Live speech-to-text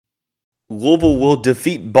Louisville will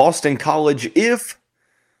defeat Boston College if,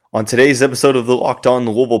 on today's episode of the Locked On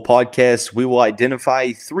Louisville podcast, we will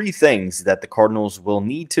identify 3 things that the Cardinals will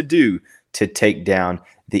need to do to take down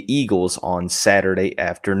the Eagles on Saturday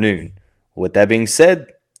afternoon. With that being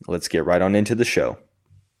said, let's get right on into the show.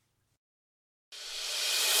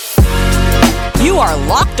 You are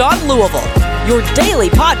Locked On Louisville, your daily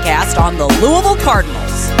podcast on the Louisville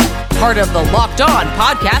Cardinals. Part of the Locked On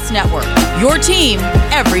Podcast Network, your team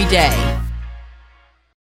every day.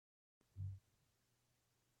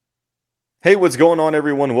 Hey, what's going on,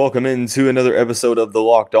 everyone? Welcome into another episode of the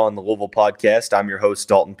Locked On Louisville podcast. I'm your host,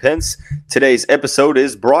 Dalton Pence. Today's episode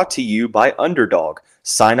is brought to you by Underdog.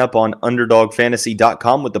 Sign up on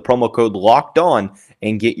UnderdogFantasy.com with the promo code Locked On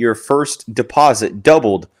and get your first deposit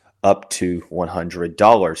doubled up to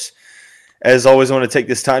 $100. As always, I want to take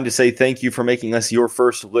this time to say thank you for making us your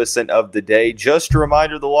first listen of the day. Just a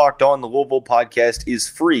reminder, the Locked On Louisville podcast is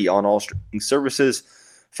free on all streaming services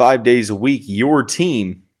 5 days a week. Your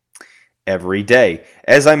team every day.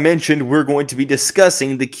 As I mentioned, we're going to be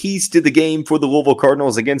discussing the keys to the game for the Louisville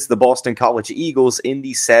Cardinals against the Boston College Eagles in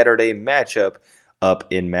the Saturday matchup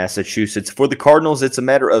up in Massachusetts. For the Cardinals, it's a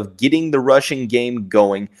matter of getting the rushing game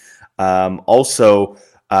going.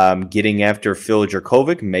 Getting after Phil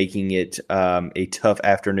Jurkovec, making it a tough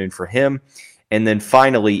afternoon for him. And then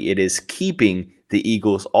finally, it is keeping the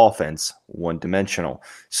Eagles' offense one-dimensional.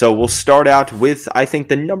 So we'll start out with, I think,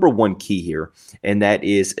 the number one key here, and that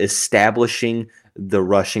is establishing the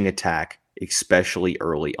rushing attack, especially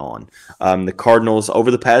early on. The Cardinals,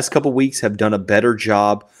 over the past couple weeks, have done a better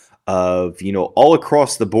job of, all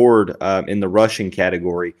across the board in the rushing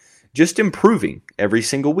category, just improving every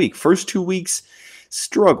single week. First 2 weeks,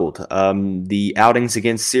 struggled. The outings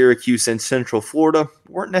against Syracuse and Central Florida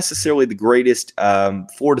weren't necessarily the greatest.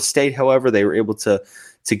 Florida State, however, they were able to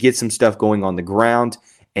get some stuff going on the ground.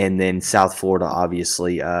 And then South Florida,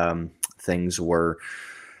 obviously, things were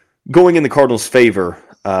going in the Cardinals' favor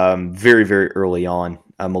very, very early on.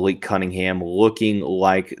 Malik Cunningham looking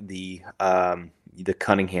like the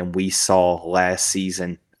Cunningham we saw last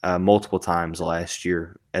season multiple times last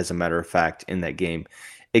year, as a matter of fact, in that game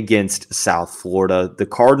against South Florida. The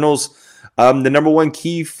Cardinals, the number one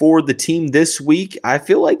key for the team this week, I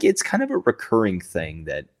feel like it's kind of a recurring thing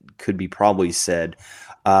that could be probably said,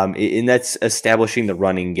 and that's establishing the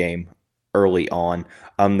running game early on.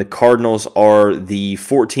 The Cardinals are the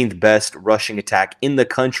 14th best rushing attack in the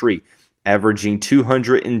country, averaging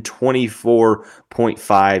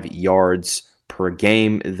 224.5 yards per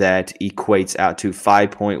game. That equates out to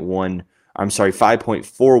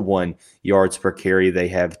 5.41 yards per carry. They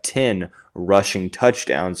have 10 rushing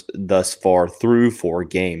touchdowns thus far through 4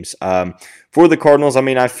 games. For the Cardinals,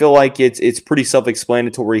 I feel like it's pretty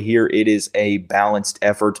self-explanatory here. It is a balanced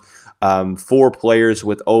effort. 4 players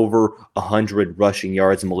with over 100 rushing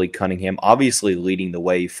yards. Malik Cunningham obviously leading the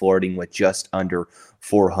way, flirting with just under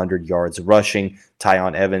 400 yards rushing.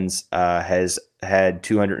 Tyon Evans has had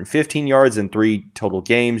 215 yards in 3 total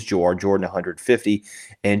games. Jawar Jordan 150,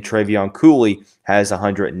 and Trevion Cooley has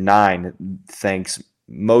 109, thanks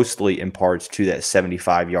mostly in parts to that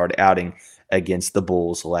 75-yard outing against the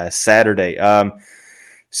Bulls last Saturday. In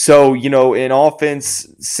offense,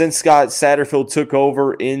 since Scott Satterfield took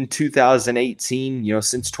over in 2018,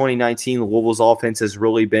 since 2019, Louisville's offense has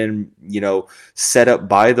really been, set up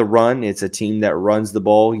by the run. It's a team that runs the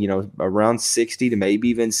ball, around 60 to maybe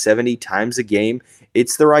even 70 times a game.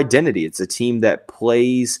 It's their identity. It's a team that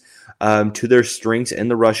plays to their strengths in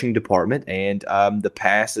the rushing department, and the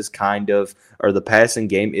passing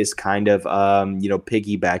game is kind of,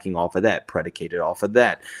 piggybacking off of that, predicated off of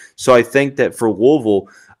that. So I think that for Louisville,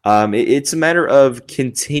 it's a matter of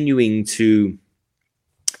continuing to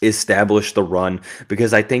establish the run,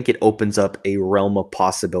 because I think it opens up a realm of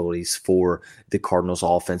possibilities for the Cardinals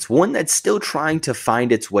offense, one that's still trying to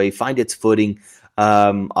find its way, find its footing.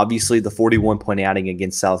 Obviously, the 41-point outing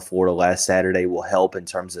against South Florida last Saturday will help in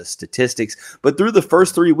terms of statistics. But through the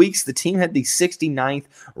first 3 weeks, the team had the 69th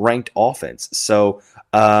ranked offense. So,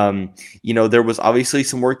 there was obviously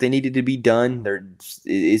some work that needed to be done.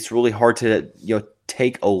 It's really hard to,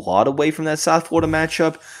 take a lot away from that South Florida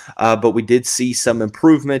matchup, but we did see some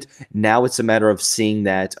improvement. Now it's a matter of seeing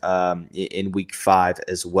that in week 5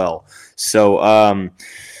 as well. So,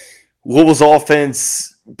 Louisville's offense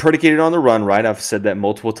predicated on the run, right? I've said that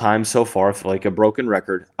multiple times so far. I feel like a broken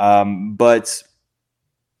record. But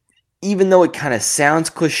even though it kind of sounds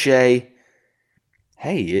cliche,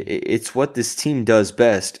 hey, it's what this team does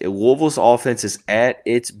best. Louisville's offense is at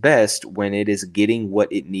its best when it is getting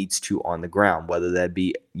what it needs to on the ground, whether that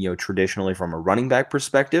be, traditionally from a running back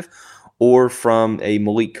perspective, or from a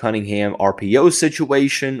Malik Cunningham RPO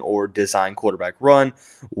situation or design quarterback run,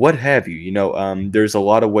 what have you. There's a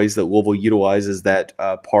lot of ways that Louisville utilizes that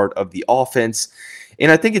part of the offense.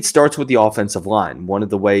 And I think it starts with the offensive line. One of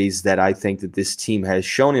the ways that I think that this team has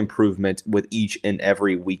shown improvement with each and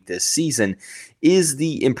every week this season is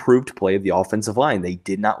the improved play of the offensive line. They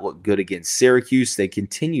did not look good against Syracuse. They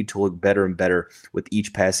continue to look better and better with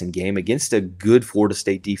each passing game against a good Florida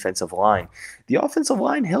State defensive line. The offensive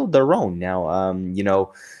line held their own. Now,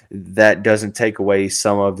 that doesn't take away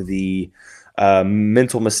some of the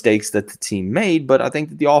mental mistakes that the team made, but I think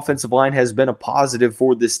that the offensive line has been a positive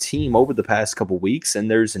for this team over the past couple weeks,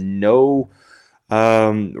 and there's no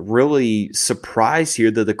really surprise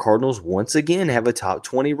here that the Cardinals once again have a top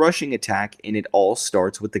 20 rushing attack, and it all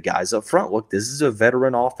starts with the guys up front. Look, this is a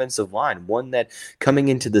veteran offensive line, one that coming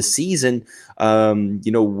into the season,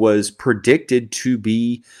 was predicted to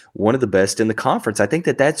be one of the best in the conference. I think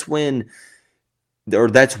that that's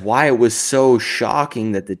why it was so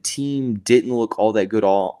shocking that the team didn't look all that good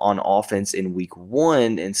on offense in week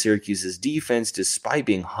one, and Syracuse's defense, despite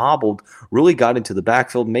being hobbled, really got into the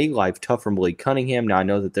backfield, made life tough for Malik Cunningham. Now, I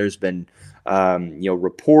know that there's been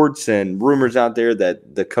reports and rumors out there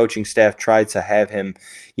that the coaching staff tried to have him,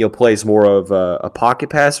 play as more of a pocket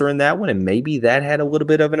passer in that one, and maybe that had a little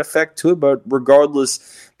bit of an effect to it. But regardless,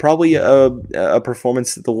 probably a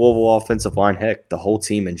performance that the Louisville offensive line, heck, the whole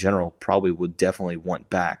team in general, probably would definitely want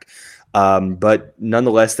back. But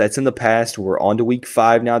nonetheless, that's in the past. We're on to week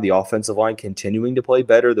 5 now. The offensive line continuing to play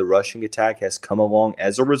better. The rushing attack has come along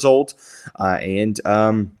as a result. And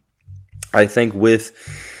I think with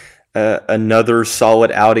another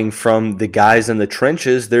solid outing from the guys in the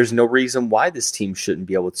trenches, there's no reason why this team shouldn't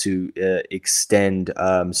be able to extend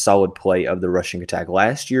solid play of the rushing attack.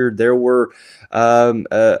 Last year, there were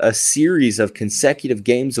a series of consecutive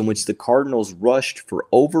games in which the Cardinals rushed for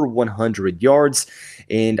over 100 yards,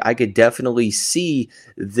 and I could definitely see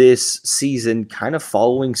this season kind of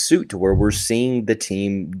following suit to where we're seeing the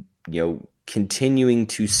team, continuing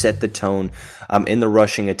to set the tone in the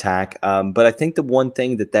rushing attack. But I think the one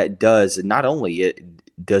thing that does, not only it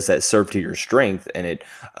does that serve to your strength, and it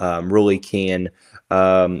really can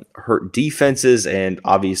hurt defenses. And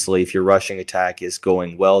obviously, if your rushing attack is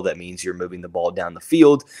going well, that means you're moving the ball down the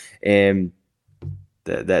field, and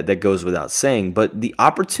that goes without saying. But the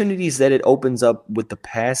opportunities that it opens up with the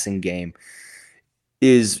passing game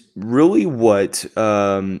is really what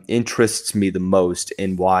interests me the most,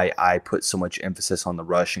 and why I put so much emphasis on the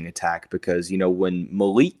rushing attack. Because when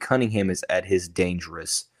Malik Cunningham is at his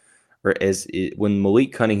dangerous, when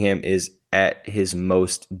Malik Cunningham is at his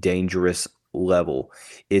most dangerous level,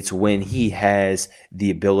 it's when he has the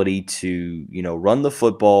ability to run the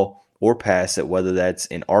football or pass it, whether that's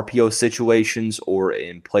in RPO situations or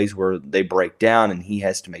in plays where they break down and he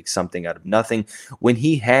has to make something out of nothing. When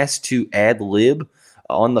he has to ad lib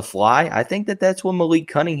on the fly, I think that's when Malik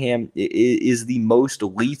Cunningham is the most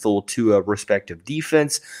lethal to a respective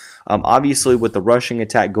defense. Obviously, with the rushing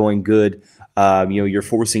attack going good, you're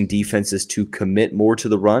forcing defenses to commit more to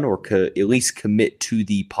the run, or at least commit to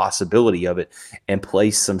the possibility of it, and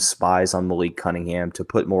place some spies on Malik Cunningham to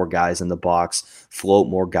put more guys in the box, float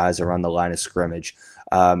more guys around the line of scrimmage,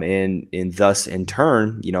 and thus in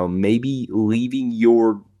turn, maybe leaving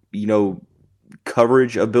your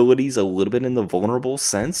coverage abilities a little bit in the vulnerable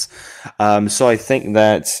sense. So I think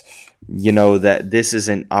that that this is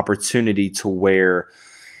an opportunity to where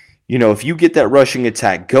if you get that rushing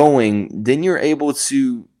attack going, then you're able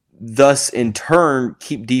to thus in turn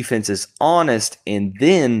keep defenses honest, and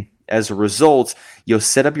then as a result, you'll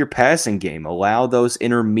set up your passing game, allow those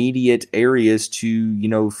intermediate areas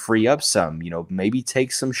to, free up some, maybe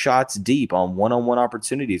take some shots deep on one-on-one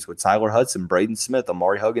opportunities with Tyler Hudson, Braden Smith,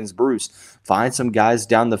 Amari Huggins, Bruce. Find some guys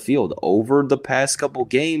down the field. Over the past couple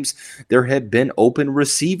games, there have been open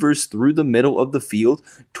receivers through the middle of the field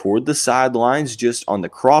toward the sidelines, just on the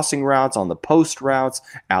crossing routes, on the post routes,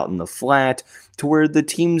 out in the flat, to where the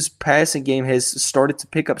team's passing game has started to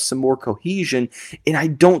pick up some more cohesion. And I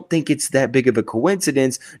don't think it's that big of a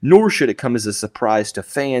coincidence, nor should it come as a surprise to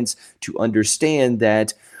fans to understand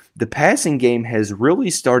that the passing game has really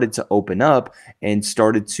started to open up and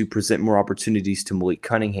started to present more opportunities to Malik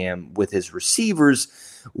Cunningham with his receivers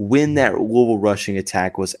when that Louisville rushing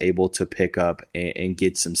attack was able to pick up and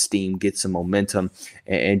get some steam, get some momentum,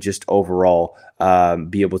 and just overall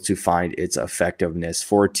be able to find its effectiveness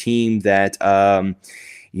for a team that,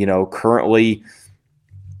 currently,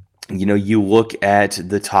 you look at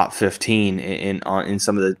the top 15 in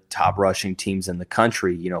some of the top rushing teams in the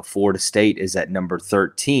country. Florida State is at number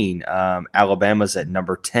 13. Alabama's at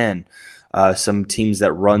number 10. Some teams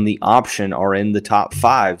that run the option are in the top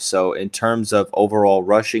 5. So in terms of overall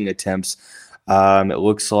rushing attempts, it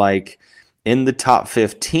looks like in the top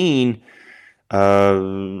 15,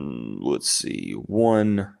 let's see,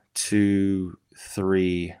 1, 2,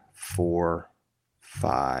 3, 4,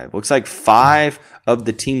 5. Looks like 5 of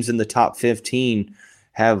the teams in the top 15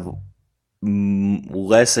 have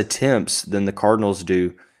less attempts than the Cardinals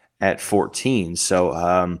do at 14.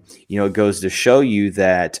 So, it goes to show you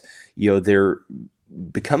that, they're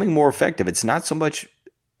becoming more effective. It's not so much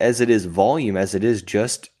as it is volume as it is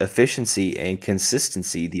just efficiency and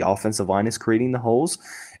consistency. The offensive line is creating the holes,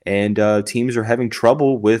 and teams are having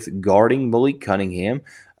trouble with guarding Malik Cunningham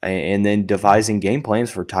and then devising game plans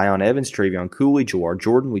for Tyon Evans, Travion Cooley, Jawar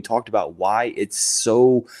Jordan. We talked about why it's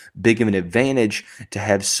so big of an advantage to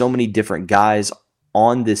have so many different guys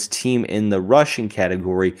on this team in the rushing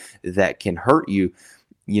category that can hurt you,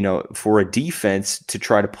 for a defense to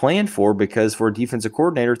try to plan for, because for a defensive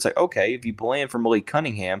coordinator, it's like, okay, if you plan for Malik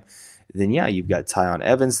Cunningham, then yeah, you've got Tyon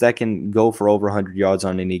Evans that can go for over 100 yards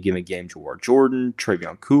on any given game. Jawar Jordan,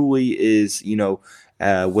 Travion Cooley is,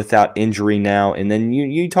 without injury now. And then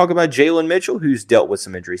you talk about Jalen Mitchell, who's dealt with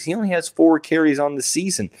some injuries. He only has 4 carries on the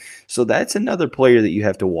season. So that's another player that you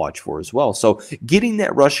have to watch for as well. So getting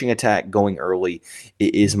that rushing attack going early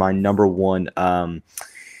is my number one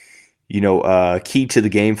key to the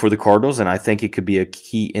game for the Cardinals, and I think it could be a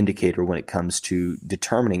key indicator when it comes to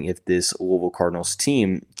determining if this Louisville Cardinals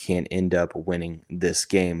team can end up winning this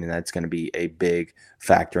game, and that's going to be a big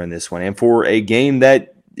factor in this one. And for a game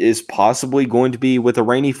that is possibly going to be with a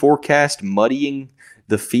rainy forecast, muddying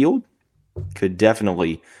the field, could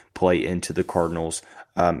definitely play into the Cardinals'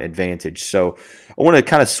 advantage. So I want to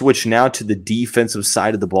kind of switch now to the defensive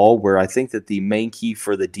side of the ball, where I think that the main key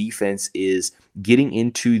for the defense is getting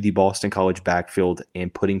into the Boston College backfield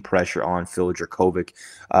and putting pressure on Phil Dracovic.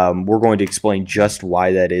 We're going to explain just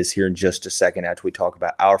why that is here in just a second after we talk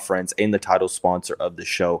about our friends and the title sponsor of the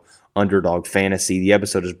show, Underdog Fantasy. The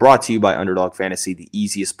episode is brought to you by Underdog Fantasy, the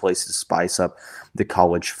easiest place to spice up the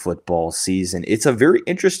college football season. It's a very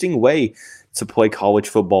interesting way to play college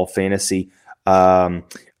football fantasy.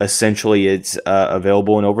 Essentially, it's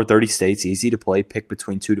available in over 30 states, easy to play. Pick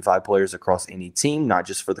between 2 to 5 players across any team, not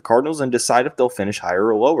just for the Cardinals, and decide if they'll finish higher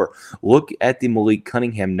or lower. Look at the Malik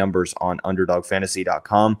Cunningham numbers on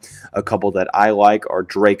UnderdogFantasy.com. A couple that I like are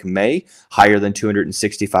Drake May, higher than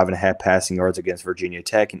 265.5 passing yards against Virginia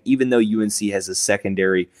Tech. And even though UNC has a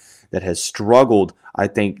secondary that has struggled, I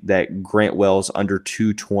think that Grant Wells under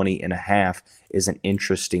 220.5 is an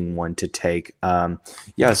interesting one to take.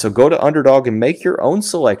 So go to Underdog and make your own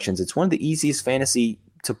selections. It's one of the easiest fantasy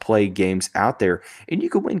to play games out there, and you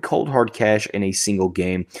can win cold hard cash in a single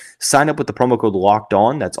game. Sign up with the promo code Locked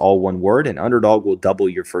On. That's all one word, and Underdog will double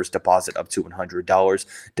your first deposit up to $100.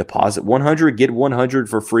 Deposit $100, get $100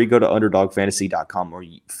 for free. Go to UnderdogFantasy.com or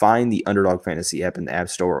find the Underdog Fantasy app in the App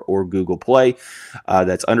Store or Google Play.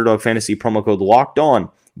 That's Underdog Fantasy, promo code Locked On.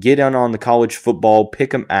 Get in on the college football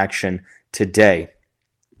pick'em action today.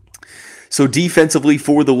 So defensively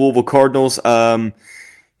for the Louisville Cardinals,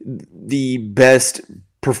 the best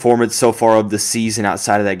performance so far of the season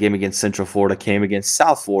outside of that game against Central Florida came against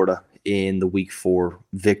South Florida in the Week 4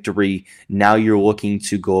 victory. Now you're looking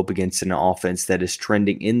to go up against an offense that is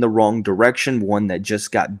trending in the wrong direction, one that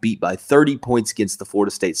just got beat by 30 points against the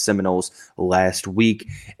Florida State Seminoles last week,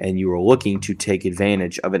 and you are looking to take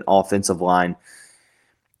advantage of an offensive line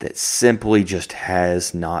that simply just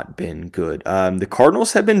has not been good. The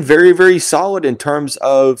Cardinals have been very, very solid in terms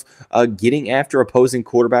of getting after opposing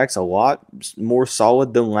quarterbacks, a lot more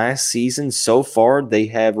solid than last season. So far, they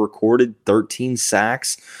have recorded 13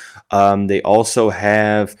 sacks. They also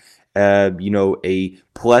have, a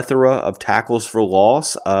plethora of tackles for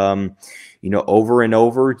loss. Over and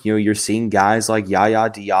over, you're seeing guys like Yaya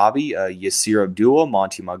Diaby, Yasir Abdullah,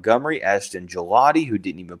 Monty Montgomery, Ashton Gelati, who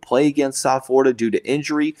didn't even play against South Florida due to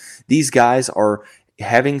injury. These guys are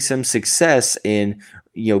having some success in,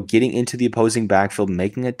 getting into the opposing backfield,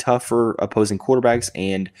 making it tough for opposing quarterbacks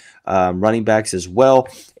and running backs as well.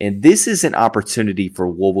 And this is an opportunity for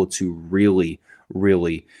Louisville to really,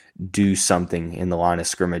 really do something in the line of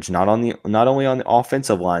scrimmage, not only on the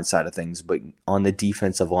offensive line side of things, but on the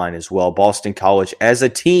defensive line as well. Boston College as a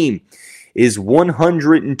team is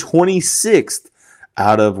 126th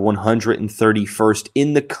out of 131st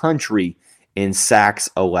in the country in sacks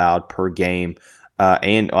allowed per game,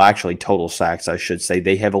 total sacks, I should say.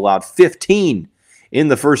 They have allowed 15 in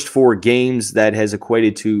the first 4 games. That has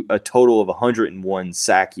equated to a total of 101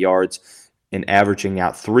 sack yards, and averaging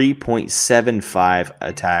out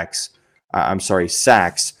 3.75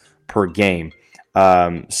 sacks per game.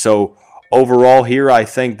 So overall here, I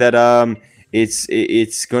think that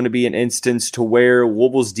it's going to be an instance to where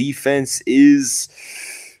Louisville's defense is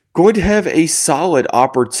going to have a solid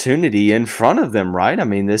opportunity in front of them, right? I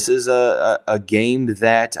mean, this is a game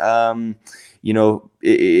that,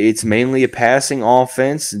 it's mainly a passing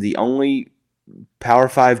offense. The only Power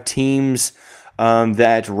 5 teams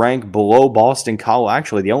that rank below Boston College,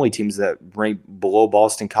 actually the only teams that rank below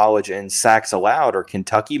Boston College in sacks allowed are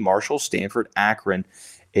Kentucky, Marshall, Stanford, Akron,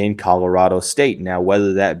 and Colorado State. Now,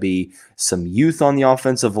 whether that be some youth on the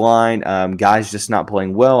offensive line, guys just not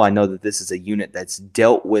playing well. I know that this is a unit that's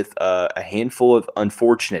dealt with a handful of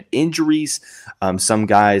unfortunate injuries. Some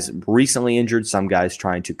guys recently injured, some guys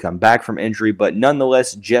trying to come back from injury, but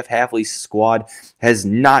nonetheless, Jeff Hafley's squad has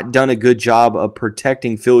not done a good job of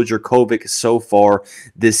protecting Phil Jurkovec so far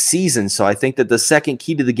this season. So I think that the second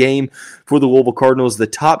key to the game for the Louisville Cardinals, the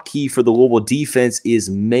top key for the Louisville defense,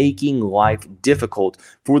 is making life difficult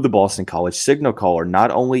for the Boston College signal caller.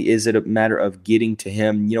 Not only is it a matter of getting to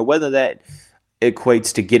him, whether that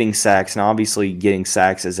equates to getting sacks, and obviously getting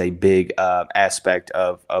sacks is a big aspect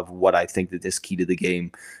of what I think that this key to the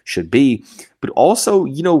game should be, but also,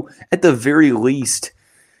 at the very least,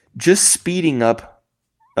 just speeding up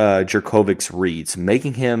Jurkovec's reads,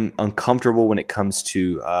 making him uncomfortable when it comes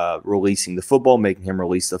to releasing the football, making him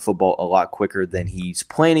release the football a lot quicker than he's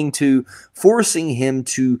planning to, forcing him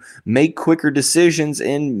to make quicker decisions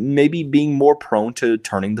and maybe being more prone to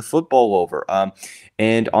turning the football over.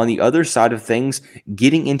 And on the other side of things,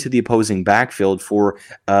 getting into the opposing backfield for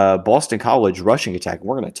Boston College rushing attack.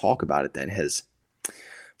 We're going to talk about it. That has,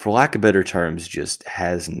 for lack of better terms, just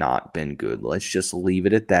has not been good. Let's just leave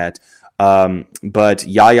it at that. But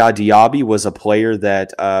Yaya Diaby was a player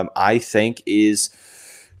that I think is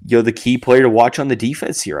the key player to watch on the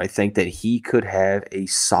defense here. I think that he could have a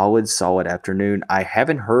solid afternoon. I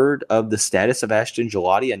haven't heard of the status of Ashton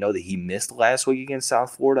Gelati. I know that he missed last week against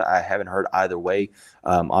South Florida. I haven't heard either way.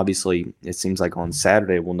 Obviously, it seems like on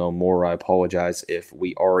Saturday we'll know more. I apologize if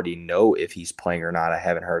we already know if he's playing or not. I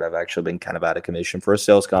haven't heard. I've actually been kind of out of commission for a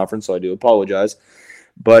sales conference, so I do apologize.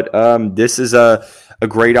 But this is a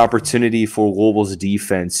great opportunity for Louisville's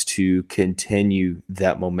defense to continue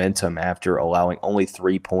that momentum after allowing only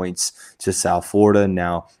 3 points to South Florida.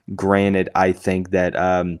 Now, granted, I think that,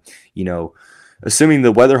 assuming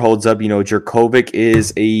the weather holds up, Jurkovec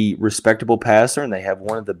is a respectable passer, and they have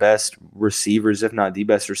one of the best receivers, if not the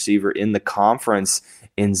best receiver in the conference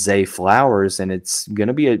in Zay Flowers, and it's going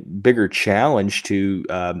to be a bigger challenge to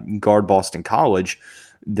guard Boston College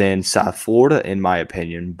than South Florida, in my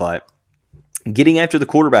opinion. But getting after the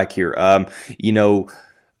quarterback here,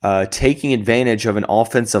 taking advantage of an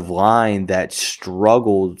offensive line that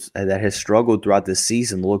has struggled throughout this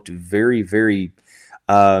season, looked very, very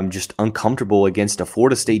just uncomfortable against a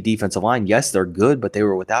Florida State defensive line. Yes, they're good, but they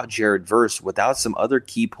were without Jared Verse, without some other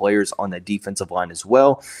key players on that defensive line as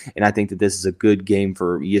well. And I think that this is a good game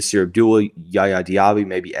for Yasir Abdullah, Yaya Diaby,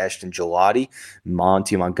 maybe Ashton Gelati,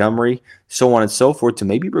 Monty Montgomery, so on and so forth, to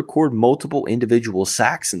maybe record multiple individual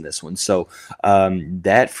sacks in this one. So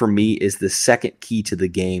that for me is the second key to the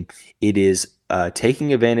game. It is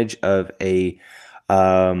taking advantage of a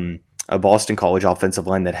Boston College offensive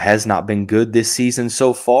line that has not been good this season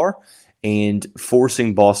so far, and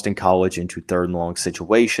forcing Boston College into third and long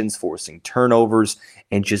situations, forcing turnovers,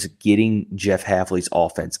 and just getting Jeff Hafley's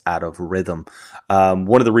offense out of rhythm.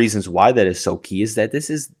 One of the reasons why that is so key is that this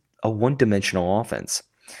is a one-dimensional offense.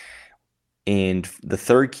 And the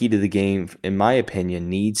third key to the game, in my opinion,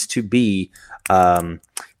 needs to be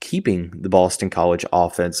keeping the Boston College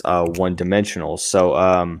offense one-dimensional.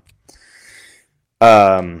 So,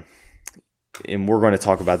 and we're going to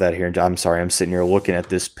talk about that here. I'm sorry, I'm sitting here looking at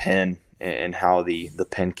this pen and how the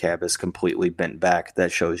pen cap is completely bent back.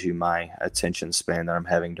 That shows you my attention span that I'm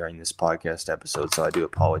having during this podcast episode, so I do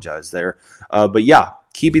apologize there. But yeah,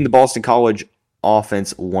 keeping the Boston College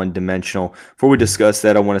offense one-dimensional. Before we discuss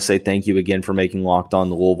that, I want to say thank you again for making Locked On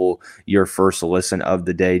the Louisville your first listen of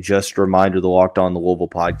the day. Just a reminder, the Locked On the Louisville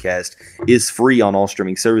podcast is free on all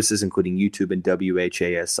streaming services, including YouTube and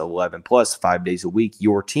WHAS 11+, 5 days a week,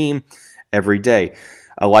 your team every day.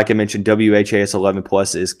 Like I mentioned, WHAS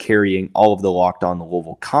 11+ is carrying all of the Locked On the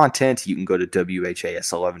Louisville content. You can go to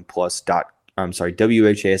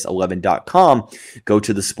WHAS11.com, go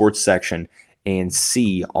to the sports section, and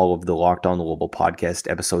see all of the Locked On the Louisville podcast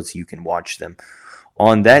episodes. You can watch them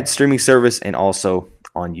on that streaming service and also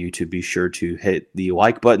on YouTube. Be sure to hit the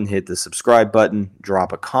like button, hit the subscribe button,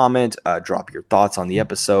 drop a comment, drop your thoughts on the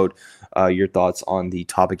episode, your thoughts on the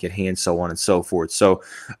topic at hand, so on and so forth. So,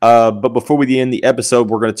 but before we end the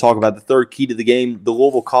episode, we're going to talk about the third key to the game. The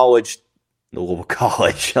Louisville College The Louisville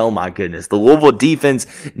College. Oh my goodness. The Louisville defense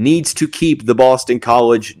needs to keep the Boston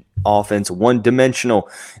College offense one-dimensional.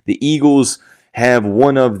 The Eagles have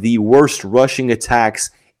one of the worst rushing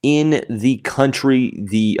attacks in the country.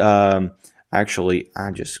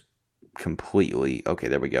 Okay,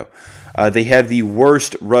 there we go. They have the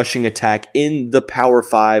worst rushing attack in the Power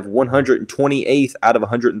 5, 128th out of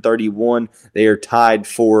 131. They are tied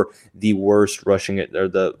for the worst rushing, or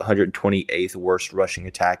the 128th worst rushing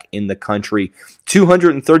attack in the country.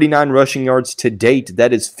 239 rushing yards to date.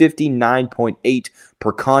 That is 59.8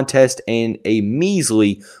 per contest and a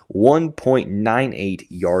measly 1.98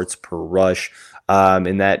 yards per rush.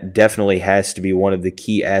 And that definitely has to be one of the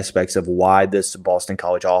key aspects of why this Boston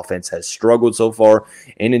College offense has struggled so far.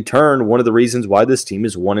 And in turn, one of the reasons why this team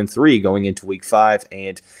is 1-3 going into week 5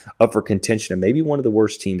 and up for contention of maybe one of the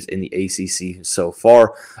worst teams in the ACC so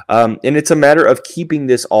far. And it's a matter of keeping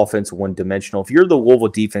this offense one-dimensional. If you're the Louisville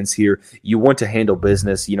defense here, you want to handle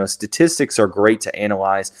business. You know, statistics are great to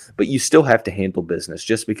analyze, but you still have to handle business.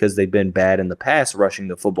 Just because they've been bad in the past rushing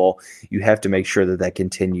the football, you have to make sure that that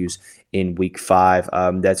continues in week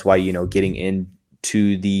 5. That's why, getting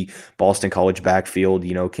into the Boston College backfield,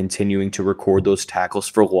 continuing to record those tackles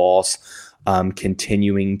for loss,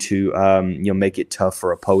 continuing to, make it tough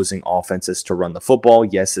for opposing offenses to run the football.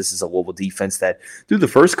 Yes, this is a Louisville defense that through the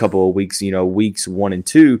first couple of weeks, weeks 1 and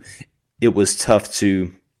 2, it was tough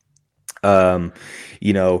to,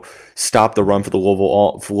 stop the run for the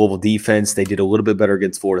Louisville defense. They did a little bit better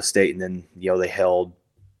against Florida State, and then, they held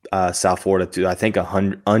South Florida to, I think,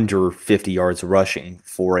 under 50 yards rushing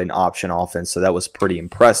for an option offense. So that was pretty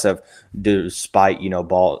impressive, despite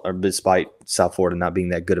despite South Florida not being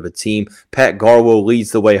that good of a team. Pat Garwo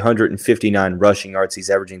leads the way, 159 rushing yards. He's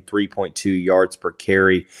averaging 3.2 yards per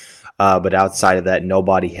carry. But outside of that,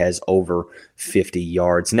 nobody has over 50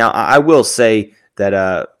 yards. Now, I will say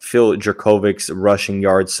that Phil Jerkovic's rushing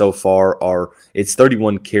yards so far it's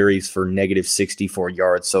 31 carries for negative 64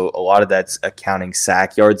 yards. So a lot of that's accounting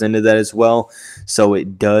sack yards into that as well. So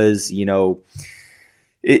it does,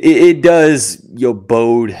 it does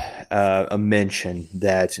bode a mention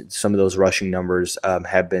that some of those rushing numbers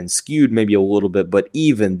have been skewed maybe a little bit. But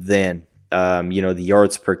even then, the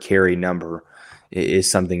yards per carry number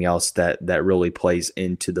is something else that really plays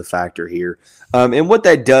into the factor here. And what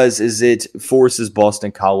that does is it forces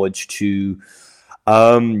Boston College to,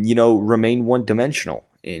 remain one-dimensional.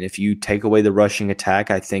 And if you take away the rushing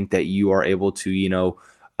attack, I think that you are able to,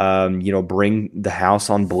 bring the house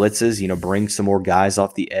on blitzes, bring some more guys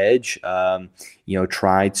off the edge,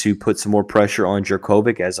 try to put some more pressure on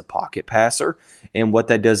Jerkovic as a pocket passer. And what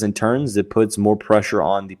that does in turn is it puts more pressure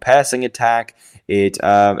on the passing attack. It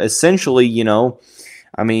essentially,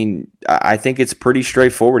 I think it's pretty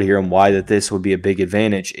straightforward here on why that this would be a big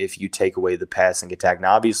advantage if you take away the passing attack.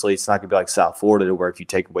 Now, obviously, it's not going to be like South Florida where if you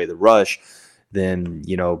take away the rush, then,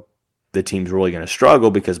 the team's really going to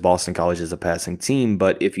struggle because Boston College is a passing team.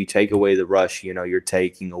 But if you take away the rush, you're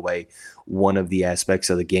taking away one of the aspects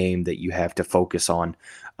of the game that you have to focus on.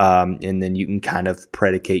 And then you can kind of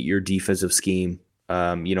predicate your defensive scheme,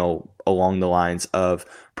 along the lines of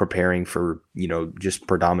preparing for, just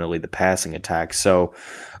predominantly the passing attack. So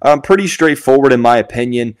pretty straightforward in my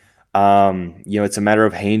opinion. It's a matter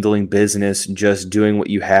of handling business, just doing what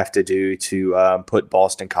you have to do to put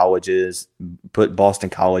Boston College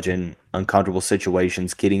in uncomfortable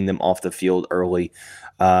situations, getting them off the field early,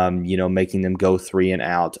 making them go 3 and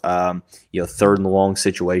out, third and long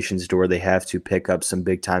situations to where they have to pick up some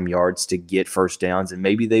big time yards to get first downs. And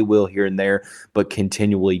maybe they will here and there, but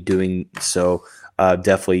continually doing so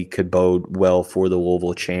definitely could bode well for the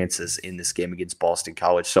Louisville chances in this game against Boston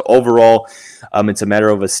College. So overall, it's a matter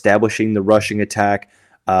of establishing the rushing attack,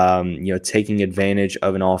 taking advantage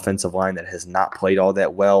of an offensive line that has not played all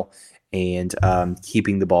that well, and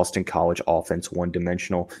keeping the Boston College offense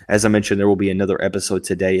one-dimensional. As I mentioned, there will be another episode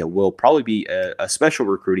today. It will probably be a special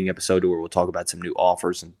recruiting episode where we'll talk about some new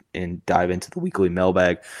offers and dive into the weekly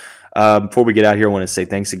mailbag. Before we get out here, I want to say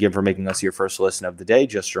thanks again for making us your first listen of the day.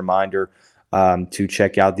 Just a reminder to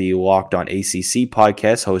check out the Locked On ACC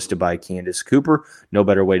podcast hosted by Candace Cooper. No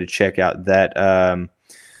better way to check out that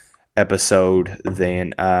episode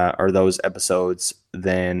than those episodes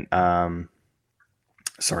than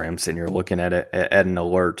sorry, I'm sitting here looking at it at an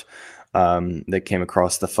alert that came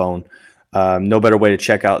across the phone. No better way to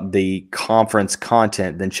check out the conference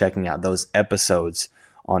content than checking out those episodes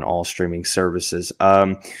on all streaming services.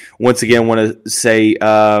 Once again, I want to say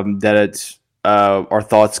that our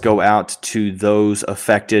thoughts go out to those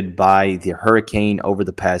affected by the hurricane over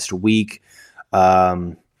the past week.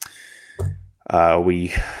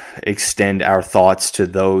 We extend our thoughts to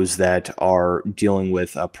those that are dealing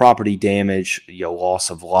with property damage, loss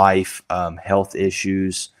of life, health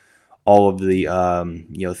issues, all of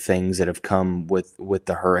the things that have come with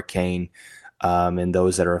the hurricane, and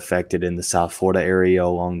those that are affected in the South Florida area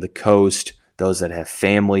along the coast, those that have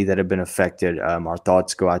family that have been affected. Our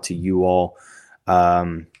thoughts go out to you all.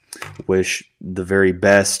 Wish the very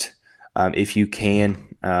best. If you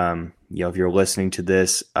can, if you're listening to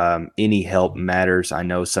this, any help matters. I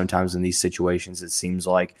know sometimes in these situations it seems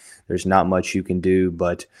like there's not much you can do,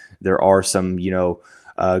 but there are some,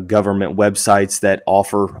 government websites that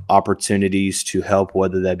offer opportunities to help,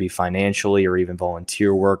 whether that be financially or even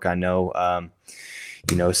volunteer work. I know,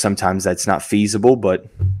 sometimes that's not feasible, but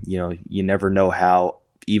you never know how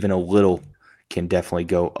even a little can definitely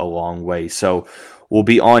go a long way. So we'll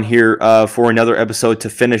be on here for another episode to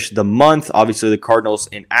finish the month. Obviously, the Cardinals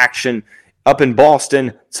in action up in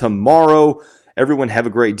Boston tomorrow. Everyone have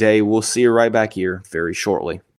a great day. We'll see you right back here very shortly.